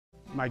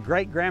My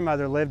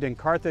great-grandmother lived in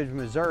Carthage,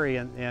 Missouri,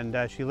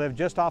 and she lived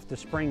just off the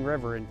Spring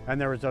River. And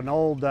there was an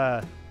old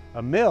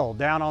a mill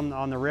down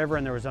on the river,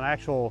 and there was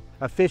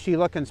a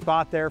fishy-looking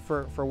spot there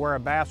for where a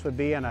bass would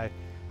be. And I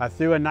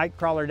threw a night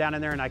crawler down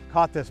in there, and I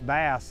caught this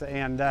bass.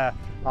 And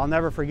I'll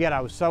never forget,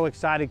 I was so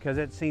excited because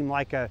it seemed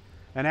like an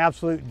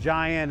absolute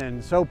giant,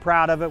 and so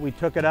proud of it. We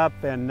took it up,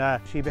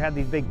 and she had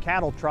these big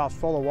cattle troughs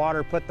full of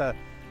water, put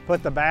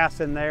the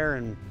bass in there,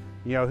 and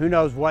you know, who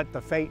knows what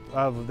the fate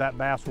of that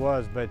bass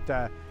was, but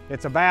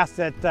it's a bass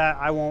that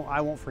I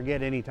won't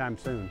forget anytime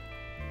soon.